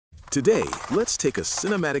Today, let's take a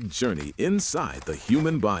cinematic journey inside the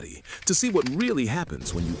human body to see what really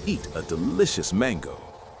happens when you eat a delicious mango.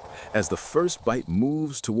 As the first bite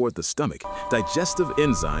moves toward the stomach, digestive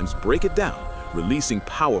enzymes break it down, releasing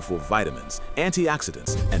powerful vitamins,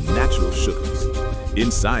 antioxidants, and natural sugars.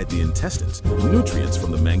 Inside the intestines, nutrients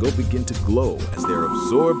from the mango begin to glow as they are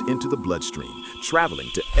absorbed into the bloodstream, traveling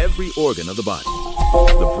to every organ of the body.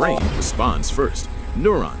 The brain responds first.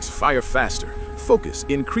 Neurons fire faster, focus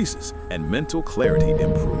increases, and mental clarity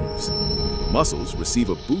improves. Muscles receive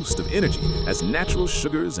a boost of energy as natural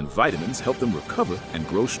sugars and vitamins help them recover and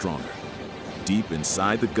grow stronger. Deep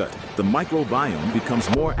inside the gut, the microbiome becomes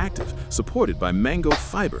more active, supported by mango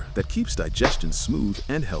fiber that keeps digestion smooth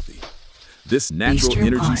and healthy. This natural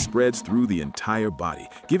energy spreads through the entire body,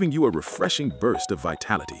 giving you a refreshing burst of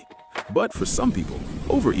vitality. But for some people,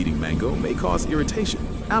 overeating mango may cause irritation,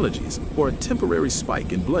 allergies, or a temporary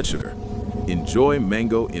spike in blood sugar. Enjoy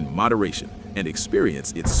mango in moderation and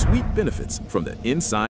experience its sweet benefits from the inside.